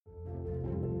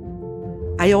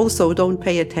I also don't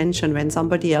pay attention when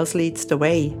somebody else leads the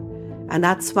way. And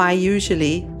that's why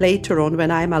usually later on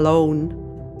when I'm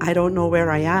alone, I don't know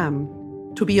where I am.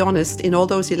 To be honest, in all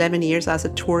those 11 years as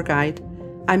a tour guide,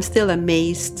 I'm still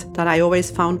amazed that I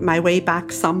always found my way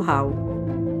back somehow.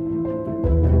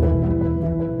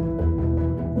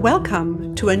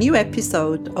 Welcome to a new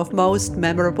episode of Most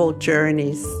Memorable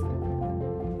Journeys.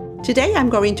 Today I'm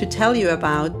going to tell you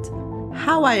about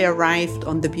how I arrived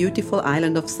on the beautiful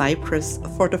island of Cyprus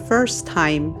for the first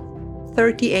time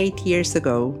 38 years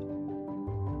ago.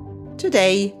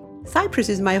 Today, Cyprus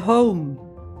is my home,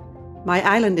 my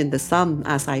island in the sun,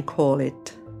 as I call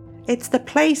it. It's the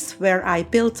place where I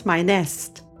built my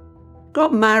nest,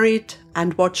 got married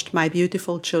and watched my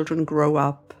beautiful children grow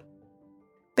up.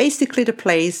 Basically the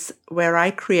place where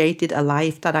I created a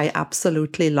life that I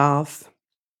absolutely love.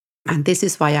 And this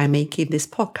is why I'm making this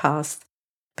podcast,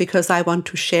 because I want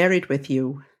to share it with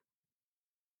you.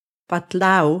 But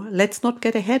now, let's not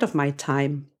get ahead of my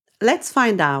time. Let's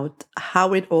find out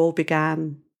how it all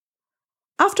began.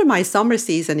 After my summer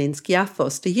season in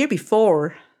Skiathos the year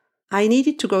before, I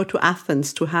needed to go to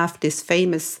Athens to have this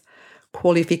famous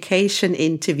qualification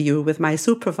interview with my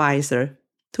supervisor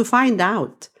to find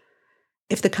out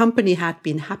if the company had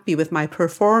been happy with my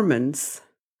performance.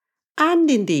 And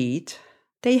indeed,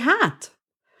 they had.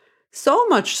 So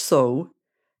much so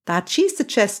that she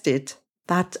suggested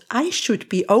that I should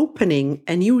be opening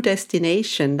a new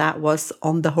destination that was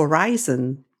on the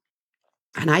horizon.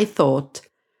 And I thought,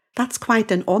 that's quite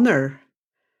an honor.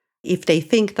 If they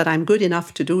think that I'm good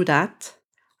enough to do that,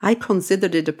 I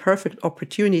considered it a perfect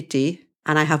opportunity,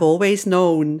 and I have always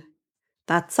known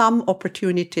that some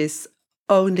opportunities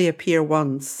only appear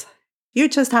once. You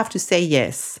just have to say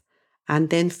yes,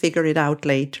 and then figure it out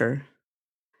later.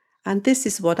 And this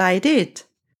is what I did.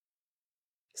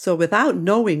 So without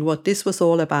knowing what this was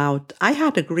all about, I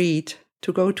had agreed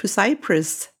to go to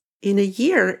Cyprus in a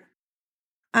year.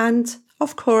 And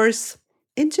of course,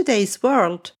 in today's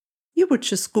world, you would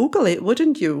just Google it,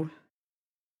 wouldn't you?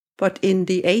 But in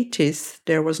the 80s,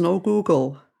 there was no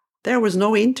Google. There was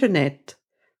no internet.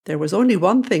 There was only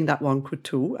one thing that one could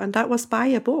do, and that was buy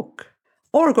a book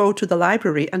or go to the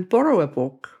library and borrow a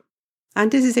book.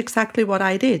 And this is exactly what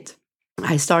I did.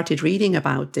 I started reading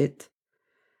about it.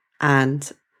 And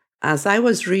as I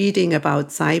was reading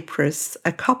about Cyprus,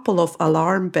 a couple of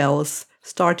alarm bells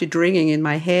started ringing in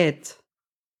my head.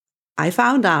 I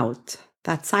found out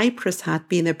that Cyprus had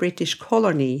been a British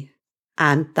colony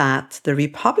and that the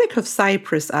Republic of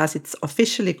Cyprus, as it's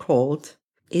officially called,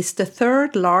 is the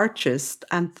third largest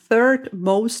and third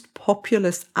most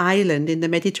populous island in the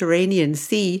Mediterranean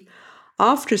Sea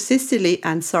after Sicily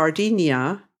and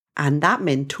Sardinia. And that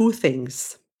meant two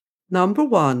things. Number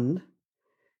one,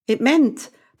 it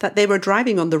meant that they were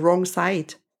driving on the wrong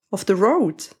side of the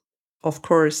road. Of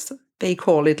course, they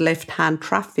call it left-hand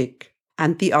traffic.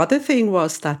 And the other thing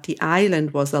was that the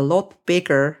island was a lot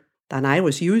bigger than I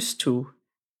was used to.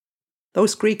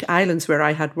 Those Greek islands where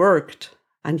I had worked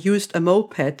and used a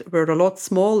moped were a lot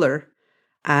smaller.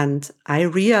 And I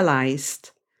realized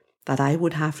that I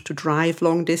would have to drive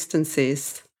long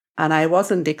distances. And I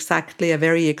wasn't exactly a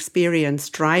very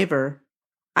experienced driver.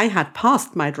 I had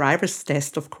passed my driver's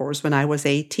test, of course, when I was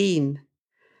 18.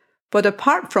 But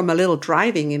apart from a little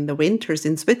driving in the winters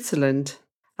in Switzerland,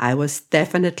 I was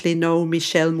definitely no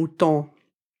Michel Mouton.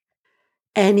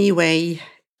 Anyway,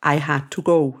 I had to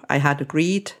go. I had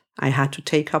agreed. I had to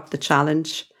take up the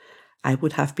challenge. I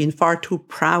would have been far too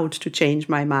proud to change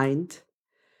my mind.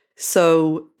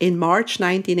 So in March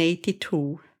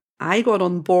 1982, I got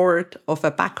on board of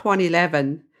a BAC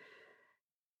 111,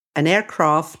 an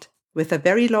aircraft with a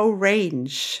very low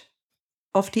range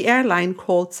of the airline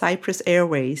called Cyprus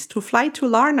Airways to fly to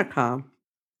Larnaca.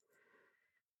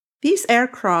 These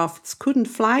aircrafts couldn't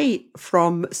fly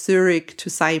from Zurich to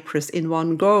Cyprus in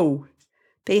one go.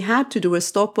 They had to do a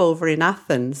stopover in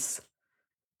Athens.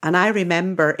 And I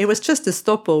remember it was just a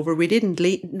stopover. We didn't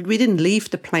leave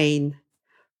the plane.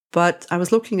 But I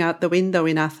was looking out the window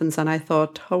in Athens and I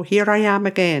thought, oh, here I am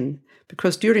again.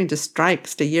 Because during the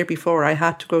strikes the year before, I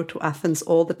had to go to Athens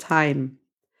all the time.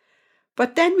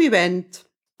 But then we went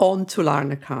on to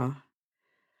Larnaca.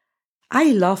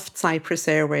 I loved Cyprus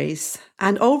Airways,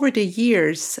 and over the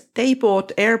years, they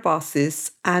bought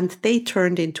Airbuses and they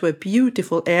turned into a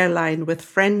beautiful airline with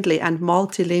friendly and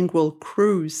multilingual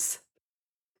crews.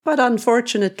 But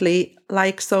unfortunately,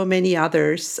 like so many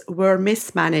others, were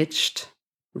mismanaged.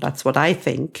 That's what I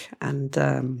think,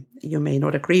 and you may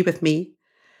not agree with me.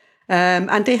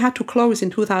 And they had to close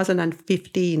in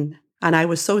 2015. And I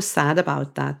was so sad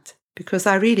about that because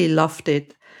I really loved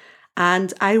it.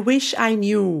 And I wish I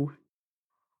knew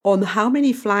on how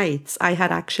many flights I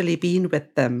had actually been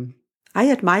with them. I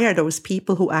admire those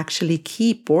people who actually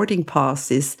keep boarding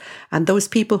passes and those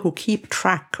people who keep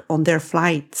track on their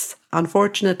flights.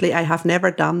 Unfortunately, I have never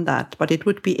done that, but it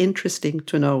would be interesting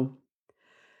to know.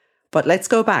 But let's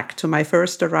go back to my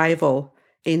first arrival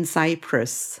in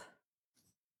Cyprus.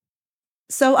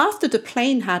 So after the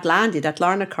plane had landed at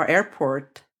Larnaca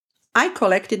Airport, I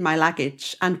collected my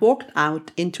luggage and walked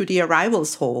out into the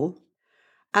arrivals hall.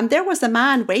 And there was a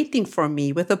man waiting for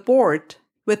me with a board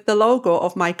with the logo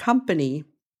of my company.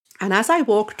 And as I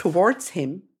walked towards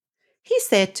him, he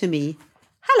said to me,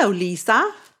 "Hello,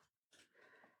 Lisa."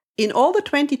 In all the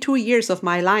 22 years of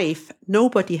my life,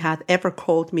 nobody had ever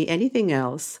called me anything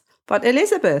else but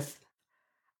Elizabeth.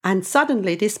 And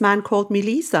suddenly this man called me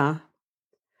Lisa.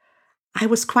 I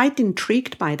was quite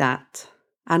intrigued by that.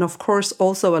 And of course,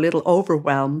 also a little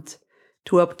overwhelmed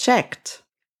to object.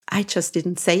 I just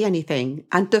didn't say anything.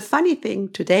 And the funny thing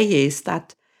today is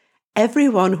that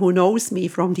everyone who knows me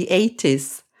from the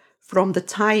 80s, from the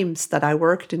times that I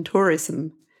worked in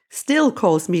tourism, still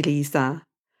calls me Lisa.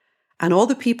 And all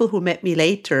the people who met me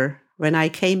later, when I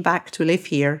came back to live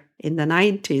here in the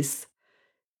 90s,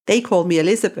 they call me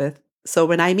Elizabeth. So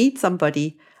when I meet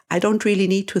somebody, I don't really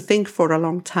need to think for a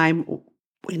long time,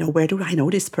 where do I know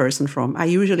this person from? I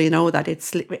usually know that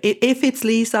if it's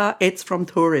Lisa, it's from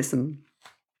tourism.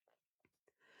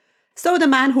 So the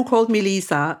man who called me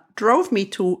Lisa drove me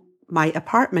to my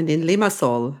apartment in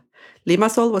Limassol.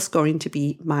 Limassol was going to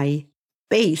be my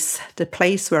base, the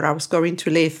place where I was going to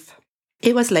live.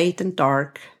 It was late and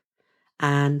dark,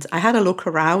 and I had a look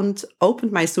around,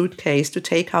 opened my suitcase to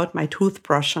take out my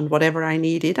toothbrush and whatever I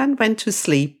needed, and went to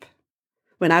sleep.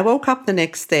 When I woke up the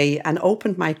next day and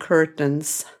opened my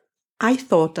curtains, I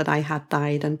thought that I had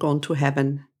died and gone to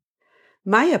heaven.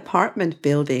 My apartment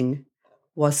building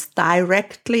was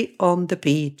directly on the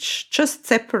beach, just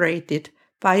separated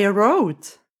by a road.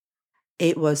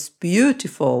 It was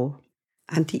beautiful,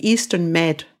 and the Eastern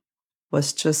Med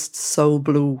was just so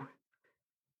blue.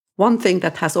 One thing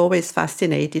that has always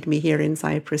fascinated me here in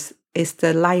Cyprus is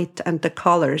the light and the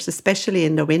colors, especially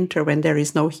in the winter when there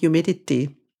is no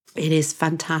humidity. It is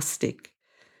fantastic.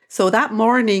 So that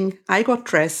morning, I got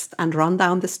dressed and ran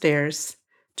down the stairs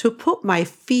to put my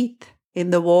feet in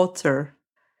the water.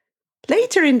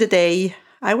 Later in the day,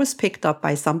 I was picked up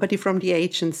by somebody from the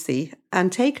agency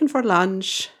and taken for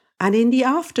lunch. And in the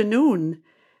afternoon,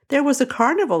 there was a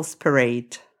carnivals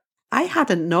parade. I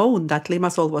hadn't known that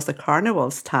Limassol was a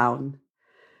carnivals town,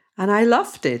 and I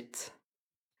loved it.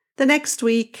 The next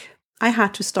week, I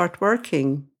had to start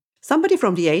working. Somebody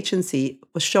from the agency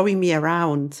was showing me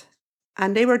around,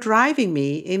 and they were driving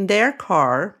me in their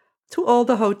car to all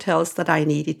the hotels that I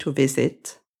needed to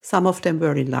visit. Some of them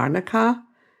were in Larnaca,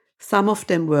 some of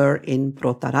them were in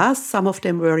Protaras, some of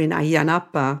them were in Ayia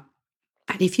Napa.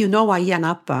 And if you know Ayia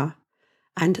Napa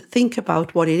and think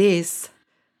about what it is,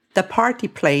 the party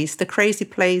place, the crazy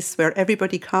place where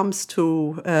everybody comes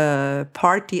to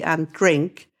party and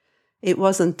drink, it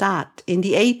wasn't that. In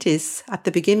the 80s, at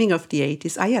the beginning of the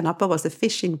 80s, Ayia Napa was a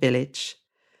fishing village.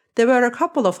 There were a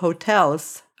couple of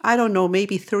hotels, I don't know,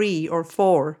 maybe 3 or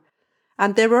 4.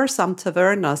 And there were some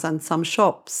tavernas and some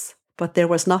shops, but there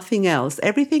was nothing else.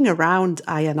 Everything around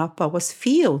Ayia Napa was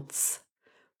fields.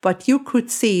 But you could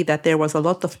see that there was a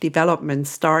lot of development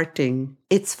starting.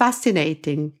 It's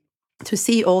fascinating to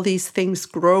see all these things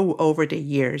grow over the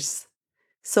years.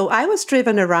 So I was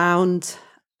driven around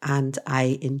and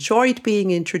I enjoyed being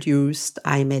introduced.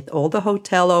 I met all the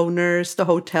hotel owners, the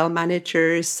hotel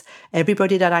managers,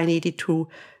 everybody that I needed to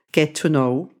get to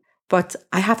know. But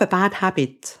I have a bad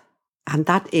habit, and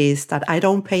that is that I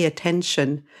don't pay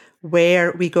attention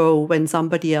where we go when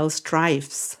somebody else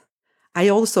drives. I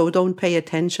also don't pay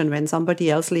attention when somebody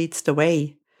else leads the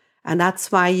way. And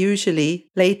that's why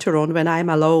usually later on when I'm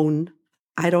alone,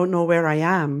 I don't know where I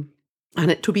am.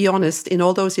 And to be honest, in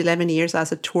all those 11 years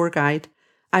as a tour guide,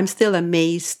 I'm still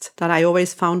amazed that I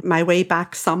always found my way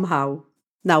back somehow.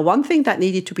 Now, one thing that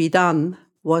needed to be done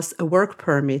was a work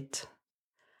permit.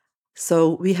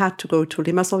 So we had to go to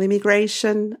Limassol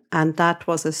Immigration, and that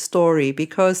was a story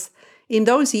because in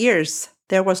those years,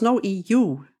 there was no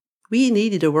EU. We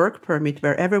needed a work permit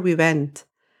wherever we went.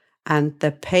 And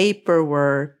the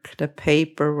paperwork,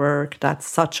 that's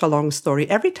such a long story.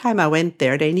 Every time I went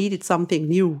there, they needed something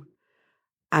new.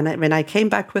 And when I came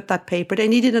back with that paper, they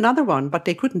needed another one, but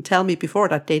they couldn't tell me before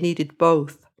that they needed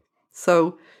both.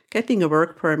 So getting a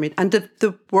work permit. And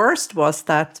the worst was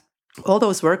that all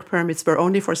those work permits were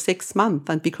only for 6 months.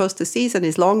 And because the season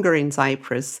is longer in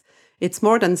Cyprus, it's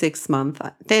more than 6 months.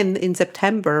 Then in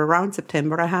September, around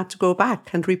September, I had to go back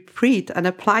and repeat and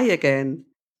apply again.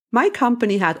 My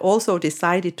company had also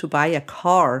decided to buy a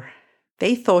car.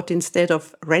 They thought instead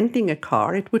of renting a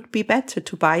car, it would be better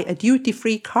to buy a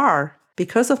duty-free car.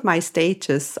 Because of my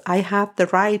status, I had the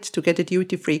right to get a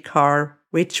duty-free car,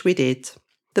 which we did.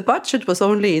 The budget was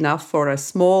only enough for a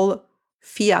small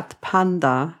Fiat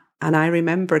Panda, and I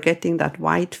remember getting that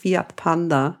white Fiat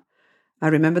Panda. I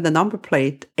remember the number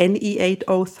plate,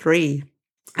 NE803.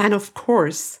 And of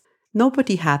course,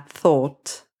 nobody had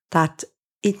thought that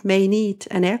it may need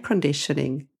an air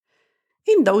conditioning.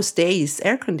 In those days,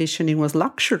 air conditioning was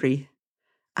luxury.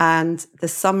 And the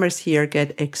summers here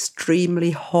get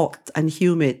extremely hot and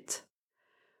humid.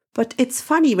 But it's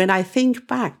funny, when I think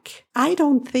back, I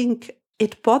don't think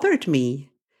it bothered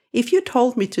me. If you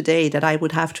told me today that I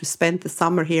would have to spend the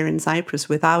summer here in Cyprus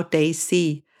without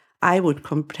AC, I would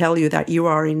tell you that you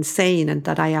are insane and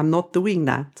that I am not doing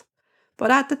that.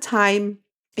 But at the time,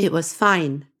 it was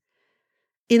fine.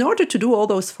 In order to do all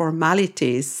those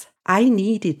formalities, I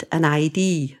needed an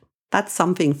ID. That's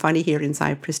something funny here in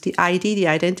Cyprus. The ID, the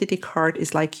identity card,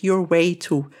 is like your way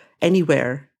to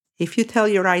anywhere. If you tell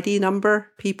your ID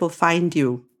number, people find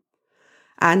you.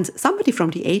 And somebody from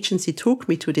the agency took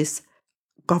me to this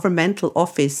governmental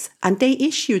office and they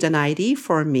issued an ID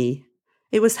for me.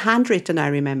 It was handwritten, I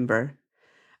remember.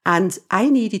 And I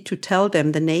needed to tell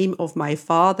them the name of my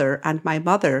father and my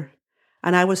mother.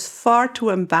 And I was far too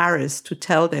embarrassed to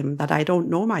tell them that I don't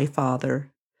know my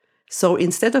father. So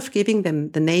instead of giving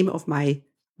them the name of my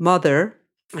mother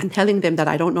and telling them that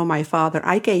I don't know my father,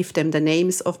 I gave them the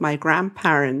names of my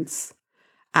grandparents.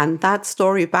 And that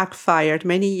story backfired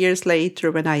many years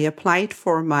later when I applied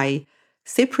for my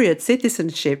Cypriot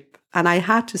citizenship and I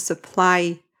had to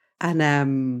supply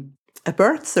a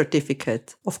birth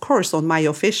certificate. Of course, on my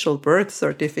official birth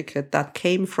certificate that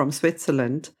came from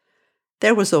Switzerland,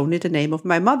 there was only the name of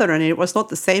my mother and it was not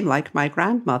the same like my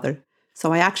grandmother.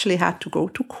 So I actually had to go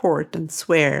to court and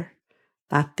swear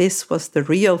that this was the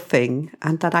real thing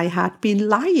and that I had been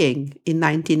lying in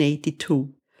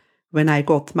 1982 when I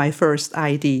got my first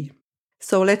ID.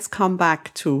 So let's come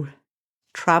back to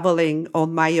traveling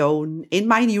on my own in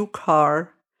my new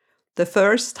car, the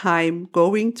first time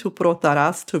going to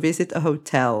Protaras to visit a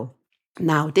hotel.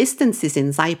 Now, distances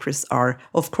in Cyprus are,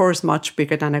 of course, much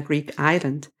bigger than a Greek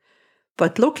island.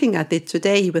 But looking at it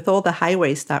today with all the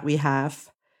highways that we have,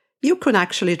 you can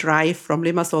actually drive from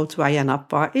Limassol to Ayia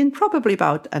Napa in probably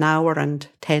about an hour and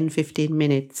 10-15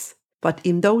 minutes. But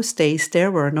in those days,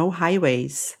 there were no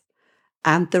highways.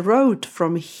 And the road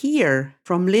from here,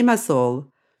 from Limassol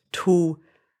to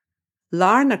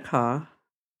Larnaca,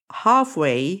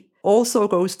 halfway, also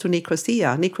goes to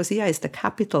Nicosia. Nicosia is the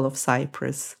capital of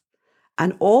Cyprus.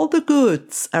 And all the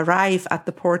goods arrive at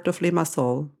the port of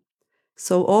Limassol.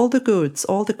 So all the goods,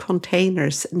 all the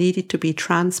containers needed to be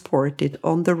transported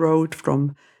on the road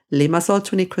from Limassol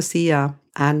to Nicosia.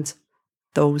 And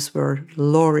those were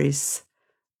lorries,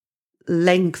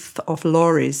 length of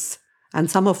lorries.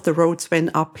 And some of the roads went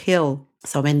uphill.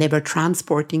 So when they were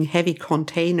transporting heavy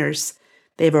containers,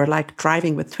 they were like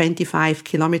driving with 25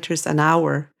 kilometers an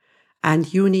hour.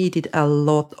 And you needed a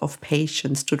lot of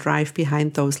patience to drive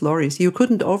behind those lorries. You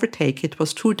couldn't overtake. It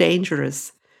was too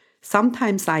dangerous.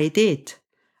 Sometimes I did.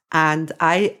 And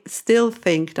I still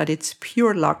think that it's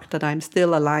pure luck that I'm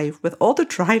still alive with all the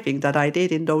driving that I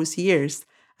did in those years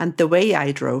and the way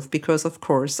I drove. Because, of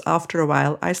course, after a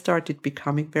while, I started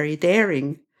becoming very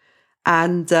daring.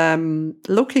 And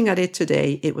looking at it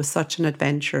today, it was such an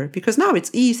adventure because now it's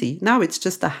easy. Now it's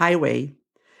just a highway.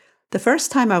 The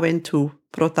first time I went to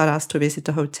Protaras to visit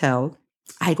a hotel,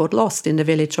 I got lost in the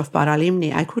village of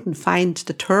Paralimni. I couldn't find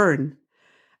the turn.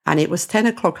 And it was 10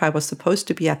 o'clock. I was supposed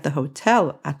to be at the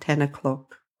hotel at 10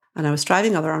 o'clock. And I was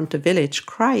driving around the village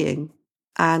crying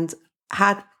and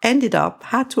had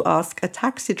to ask a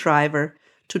taxi driver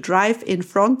to drive in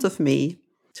front of me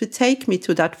to take me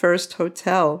to that first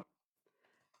hotel.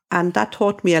 And that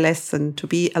taught me a lesson to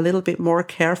be a little bit more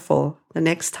careful the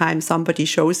next time somebody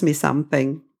shows me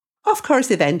something. Of course,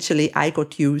 eventually I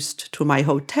got used to my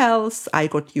hotels, I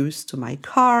got used to my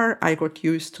car, I got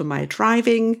used to my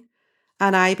driving,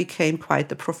 and I became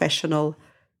quite a professional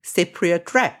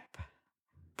Cypriot rep.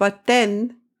 But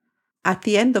then, at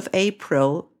the end of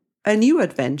April, a new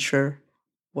adventure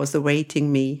was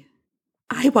awaiting me.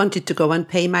 I wanted to go and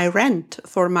pay my rent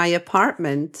for my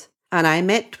apartment. And I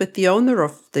met with the owner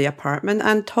of the apartment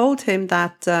and told him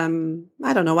that,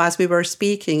 as we were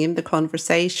speaking in the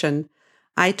conversation,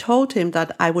 I told him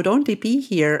that I would only be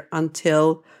here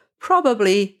until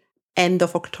probably end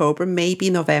of October, maybe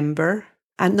November.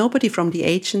 And nobody from the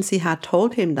agency had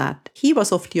told him that. He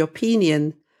was of the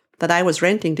opinion that I was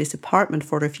renting this apartment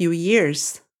for a few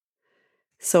years.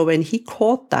 So when he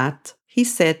caught that, he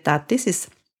said that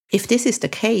if this is the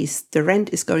case, the rent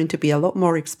is going to be a lot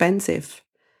more expensive.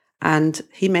 And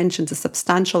he mentioned a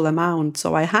substantial amount.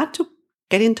 So I had to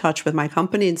get in touch with my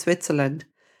company in Switzerland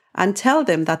and tell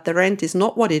them that the rent is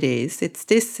not what it is. It's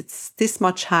this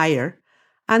much higher.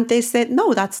 And they said,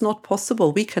 no, that's not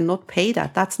possible. We cannot pay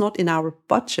that. That's not in our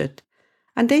budget.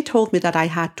 And they told me that I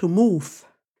had to move.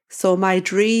 So my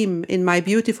dream in my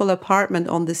beautiful apartment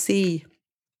on the sea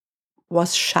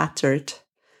was shattered.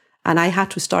 And I had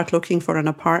to start looking for an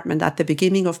apartment at the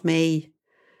beginning of May,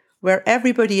 where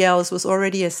everybody else was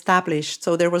already established.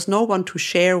 So there was no one to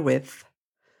share with.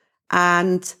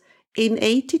 And in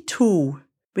 82,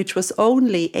 which was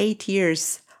only 8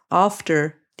 years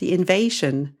after the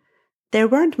invasion, there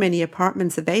weren't many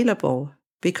apartments available,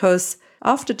 because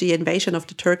after the invasion of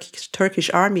the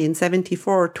Turkish army in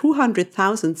 74,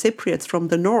 200,000 Cypriots from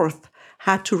the north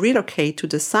had to relocate to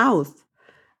the south.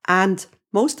 And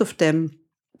most of them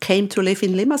came to live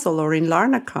in Limassol or in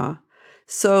Larnaca.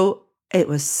 So it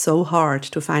was so hard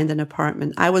to find an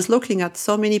apartment. I was looking at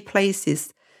so many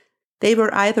places. They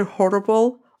were either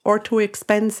horrible or too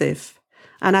expensive.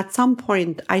 And at some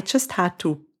point, I just had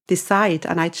to decide.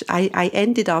 And I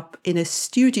ended up in a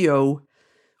studio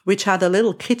which had a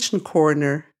little kitchen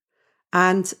corner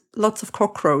and lots of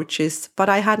cockroaches, but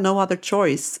I had no other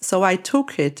choice. So I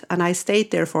took it and I stayed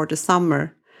there for the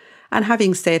summer. And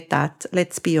having said that,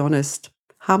 let's be honest,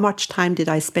 how much time did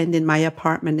I spend in my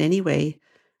apartment anyway?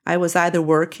 I was either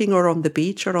working or on the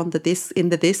beach or in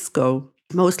the disco,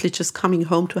 mostly just coming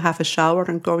home to have a shower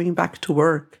and going back to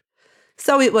work.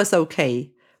 So it was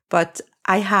okay, but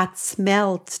I had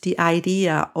smelled the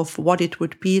idea of what it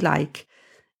would be like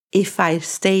if I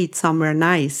stayed somewhere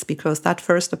nice, because that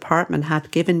first apartment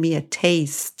had given me a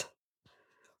taste.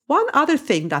 One other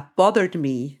thing that bothered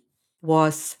me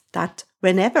was that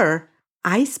whenever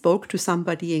I spoke to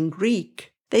somebody in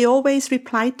Greek, they always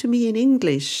replied to me in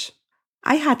English.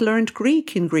 I had learned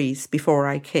Greek in Greece before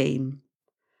I came.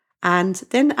 And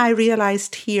then I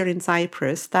realized here in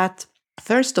Cyprus that,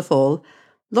 first of all,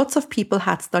 lots of people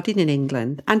had studied in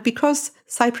England. And because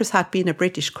Cyprus had been a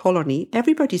British colony,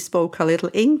 everybody spoke a little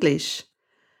English.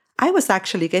 I was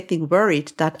actually getting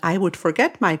worried that I would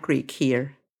forget my Greek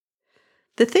here.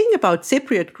 The thing about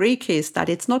Cypriot Greek is that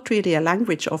it's not really a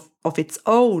language of its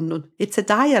own. It's a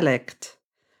dialect.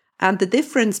 And the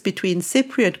difference between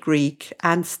Cypriot Greek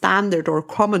and Standard or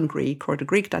Common Greek, or the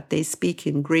Greek that they speak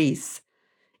in Greece,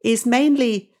 is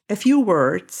mainly a few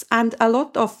words and a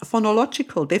lot of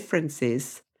phonological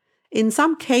differences. In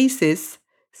some cases,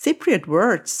 Cypriot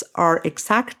words are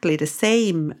exactly the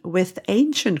same with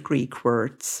ancient Greek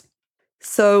words.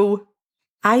 So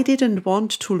I didn't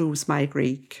want to lose my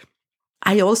Greek.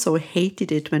 I also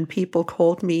hated it when people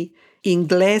called me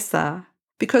Inglesa,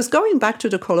 because going back to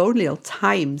the colonial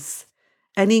times,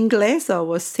 an Inglesa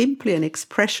was simply an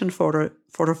expression for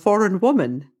a foreign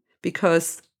woman,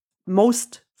 because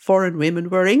most foreign women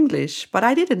were English, but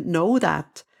I didn't know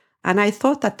that. And I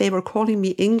thought that they were calling me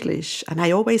English, and I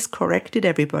always corrected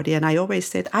everybody, and I always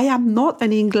said, I am not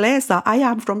an Inglesa, I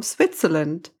am from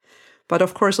Switzerland. But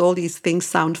of course, all these things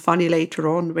sound funny later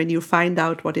on when you find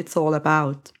out what it's all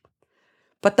about.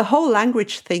 But the whole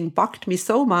language thing bugged me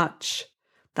so much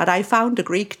that I found a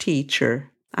Greek teacher,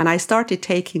 and I started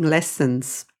taking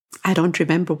lessons. I don't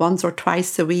remember, once or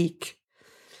twice a week.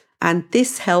 And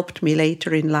this helped me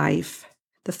later in life.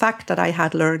 The fact that I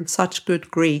had learned such good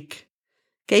Greek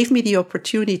gave me the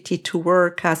opportunity to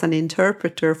work as an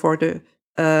interpreter for the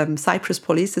Cyprus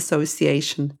Police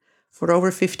Association for over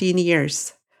 15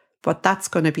 years. But that's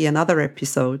going to be another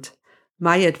episode.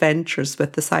 My adventures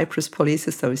with the Cyprus Police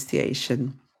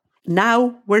Association.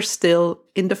 Now we're still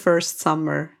in the first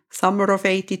summer of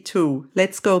 82.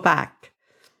 Let's go back.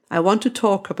 I want to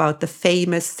talk about the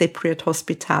famous Cypriot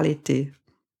hospitality.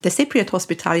 The Cypriot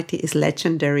hospitality is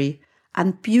legendary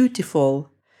and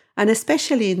beautiful, and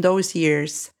especially in those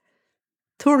years,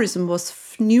 tourism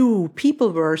was new.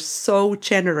 People were so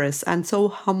generous and so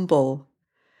humble.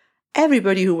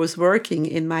 Everybody who was working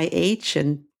in my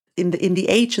agent, in the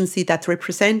agency that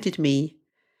represented me,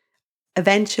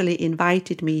 eventually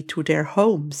invited me to their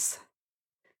homes.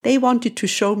 They wanted to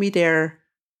show me their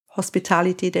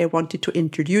hospitality. They wanted to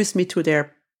introduce me to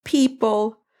their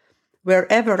people.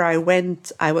 Wherever I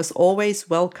went, I was always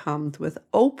welcomed with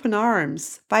open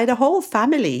arms by the whole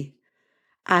family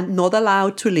and not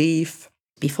allowed to leave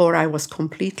before I was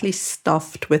completely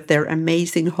stuffed with their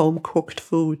amazing home-cooked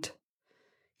food.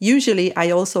 Usually,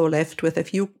 I also left with a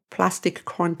few plastic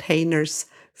containers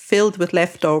filled with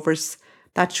leftovers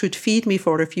that should feed me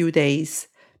for a few days,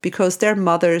 because their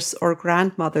mothers or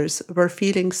grandmothers were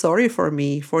feeling sorry for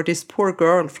me, for this poor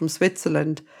girl from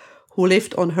Switzerland who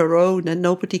lived on her own and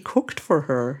nobody cooked for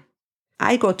her.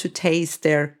 I got to taste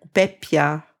their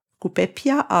koupepia.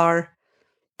 Koupepia are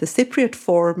the Cypriot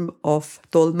form of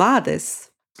dolmades,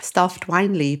 stuffed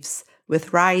wine leaves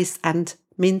with rice and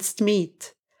minced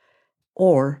meat,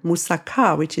 or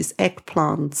moussaka, which is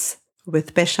eggplants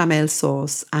with bechamel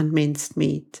sauce and minced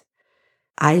meat.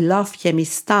 I love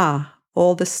yemista,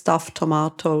 all the stuffed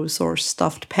tomatoes or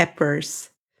stuffed peppers.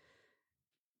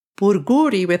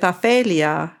 Burguri with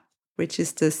afelia, which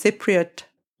is the Cypriot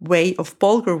way of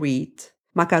bulgur wheat.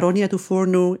 Makaronia du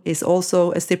fornu is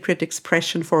also a Cypriot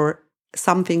expression for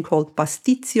something called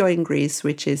pastitsio in Greece,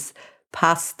 which is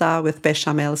pasta with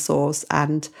bechamel sauce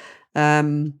and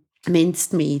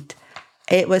minced meat.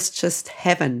 It was just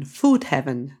heaven, food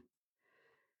heaven.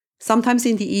 Sometimes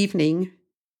in the evening,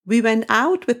 we went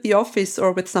out with the office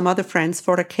or with some other friends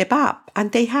for a kebab,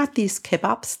 and they had these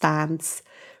kebab stands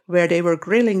where they were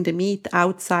grilling the meat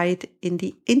outside in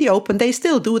the open. They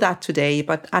still do that today,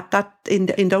 but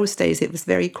in those days it was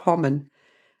very common.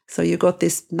 So you got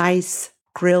this nice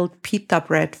grilled pita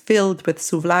bread filled with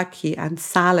souvlaki and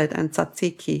salad and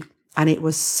tzatziki, and it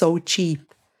was so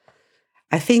cheap.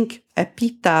 I think a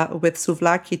pita with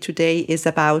souvlaki today is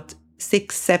about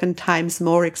 6-7 times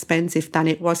more expensive than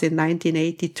it was in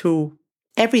 1982.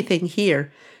 Everything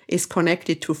here is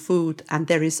connected to food, and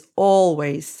there is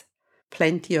always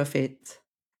plenty of it.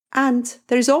 And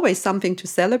there is always something to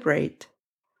celebrate.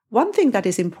 One thing that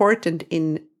is important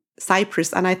in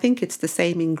Cyprus, and I think it's the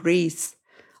same in Greece,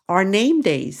 are name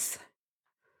days.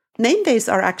 Name days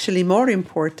are actually more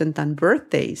important than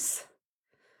birthdays.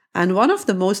 And one of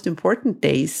the most important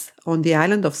days on the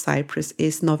island of Cyprus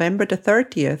is November the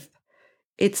 30th.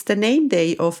 It's the name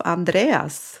day of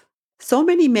Andreas. So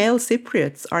many male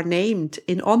Cypriots are named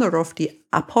in honor of the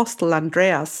Apostle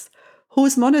Andreas,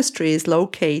 whose monastery is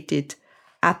located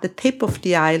at the tip of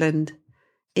the island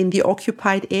in the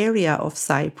occupied area of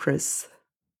Cyprus.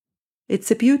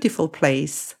 It's a beautiful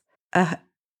place, a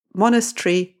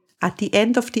monastery at the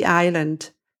end of the island,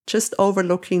 just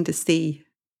overlooking the sea.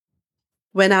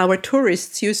 When our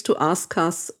tourists used to ask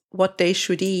us what they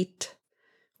should eat,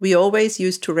 we always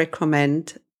used to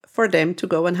recommend for them to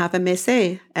go and have a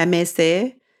meze. A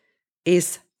meze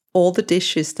is all the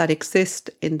dishes that exist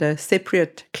in the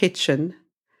Cypriot kitchen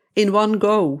in one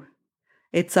go.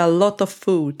 It's a lot of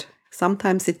food.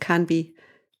 Sometimes it can be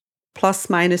plus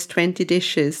minus 20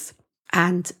 dishes.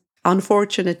 And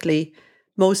unfortunately,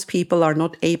 most people are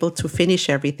not able to finish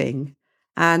everything.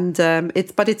 And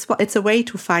it's a way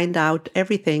to find out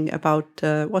everything about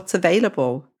what's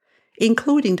available,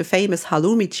 including the famous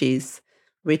halloumi cheese,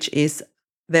 which is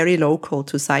very local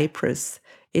to Cyprus.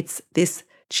 It's this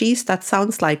cheese that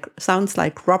sounds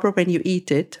like rubber when you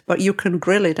eat it, but you can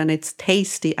grill it and it's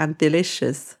tasty and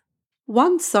delicious.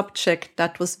 One subject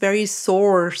that was very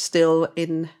sore still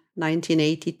in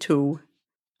 1982,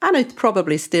 and it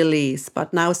probably still is,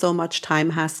 but now so much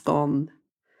time has gone,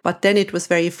 but then it was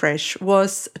very fresh,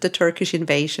 was the Turkish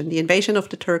invasion, the invasion of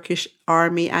the Turkish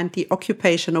army and the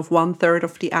occupation of 1/3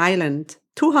 of the island.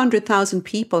 200,000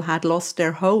 people had lost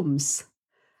their homes,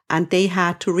 and they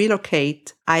had to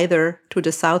relocate either to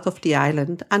the south of the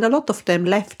island, and a lot of them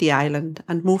left the island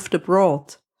and moved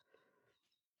abroad.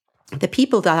 The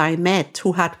people that I met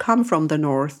who had come from the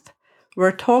north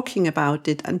were talking about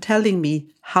it and telling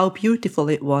me how beautiful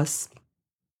it was.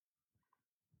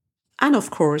 And of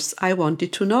course, I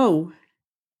wanted to know.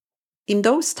 In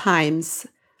those times,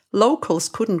 locals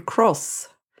couldn't cross.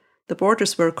 The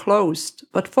borders were closed,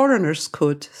 but foreigners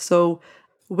could. So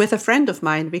with a friend of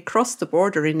mine, we crossed the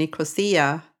border in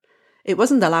Nicosia. It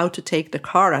wasn't allowed to take the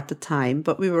car at the time,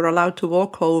 but we were allowed to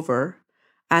walk over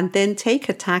and then take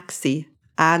a taxi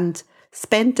and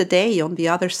spend the day on the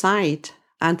other side.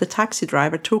 And the taxi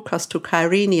driver took us to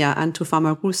Kyrenia and to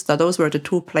Famagusta. Those were the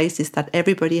two places that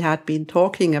everybody had been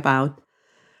talking about.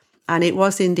 And it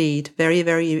was indeed very,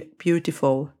 very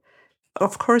beautiful.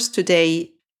 Of course,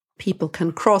 today people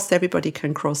can cross, everybody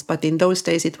can cross, but in those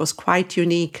days it was quite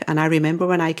unique. And I remember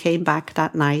when I came back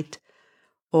that night,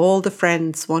 all the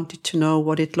friends wanted to know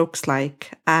what it looks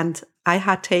like. And I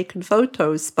had taken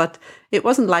photos, but it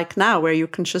wasn't like now where you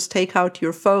can just take out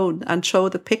your phone and show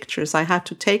the pictures. I had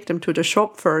to take them to the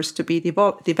shop first to be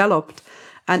developed,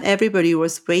 and everybody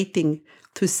was waiting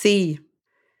to see.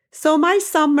 So my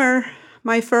summer,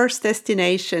 my first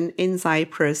destination in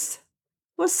Cyprus,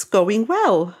 was going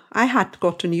well. I had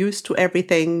gotten used to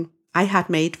everything. I had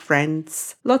made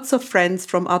friends, lots of friends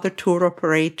from other tour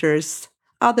operators,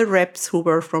 other reps who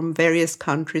were from various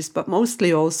countries, but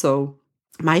mostly also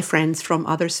my friends from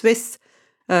other Swiss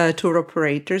tour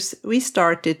operators. We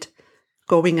started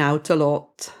going out a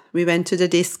lot. We went to the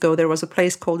disco. There was a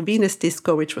place called Venus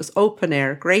Disco, which was open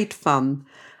air, great fun.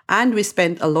 And we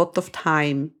spent a lot of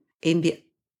time in the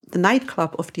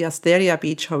nightclub of the Asteria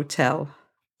Beach Hotel.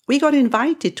 We got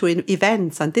invited to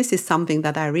events, and this is something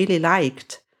that I really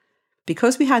liked.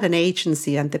 Because we had an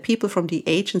agency and the people from the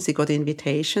agency got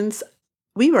invitations,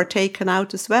 we were taken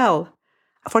out as well.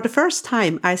 For the first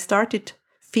time, I started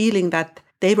feeling that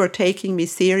they were taking me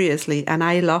seriously, and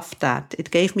I loved that.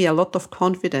 It gave me a lot of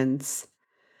confidence.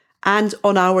 And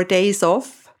on our days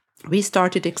off, we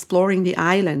started exploring the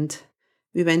island.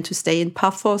 We went to stay in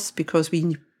Paphos because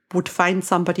we would find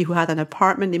somebody who had an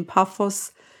apartment in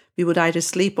Paphos. We would either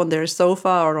sleep on their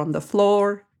sofa or on the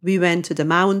floor. We went to the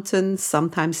mountains,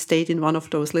 sometimes stayed in one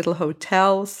of those little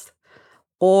hotels.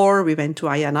 Or we went to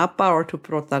Ayia Napa or to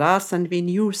Protaras, and we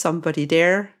knew somebody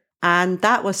there. And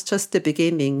that was just the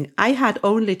beginning. I had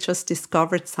only just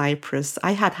discovered Cyprus.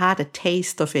 I had had a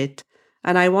taste of it,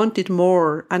 and I wanted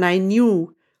more. And I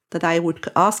knew that I would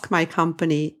ask my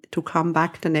company to come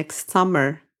back the next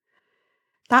summer.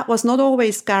 That was not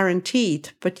always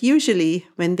guaranteed, but usually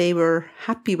when they were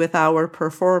happy with our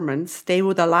performance, they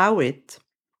would allow it.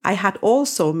 I had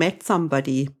also met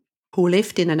somebody who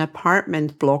lived in an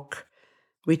apartment block,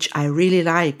 which I really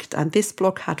liked. And this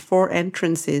block had 4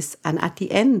 entrances. And at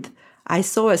the end, I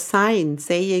saw a sign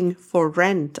saying for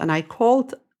rent. And I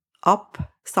called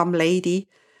up some lady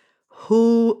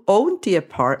who owned the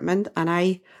apartment, and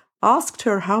I asked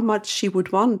her how much she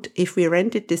would want if we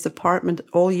rented this apartment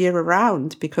all year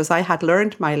around, because I had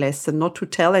learned my lesson not to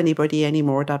tell anybody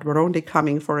anymore that we're only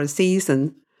coming for a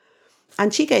season.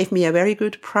 And she gave me a very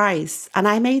good price, and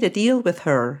I made a deal with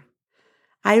her.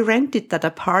 I rented that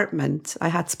apartment. I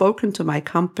had spoken to my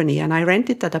company, and I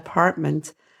rented that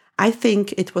apartment. I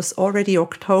think it was already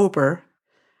October,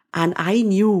 and I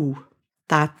knew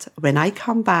that when I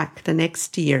come back the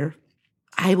next year,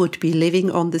 I would be living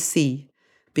on the sea,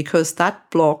 because that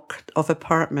block of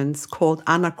apartments called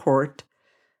Anacourt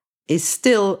is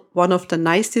still one of the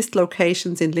nicest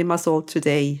locations in Limassol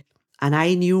today. And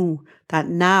I knew that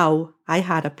now I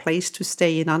had a place to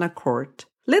stay in Anacourt.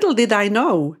 Little did I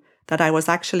know that I was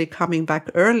actually coming back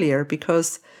earlier,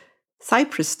 because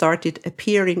Cyprus started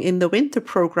appearing in the winter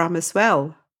program as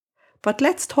well. But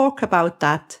let's talk about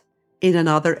that in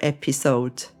another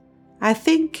episode. I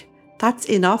think that's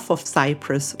enough of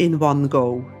Cyprus in one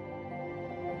go.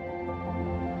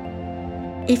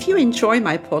 If you enjoy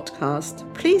my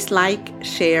podcast, please like,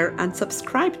 share, and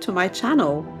subscribe to my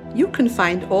channel. You can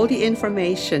find all the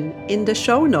information in the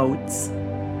show notes.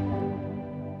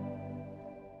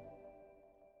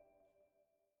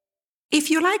 If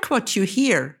you like what you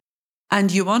hear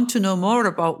and you want to know more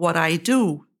about what I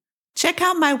do, check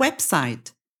out my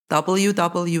website,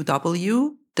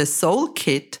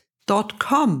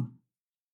 www.thesoulkit.com.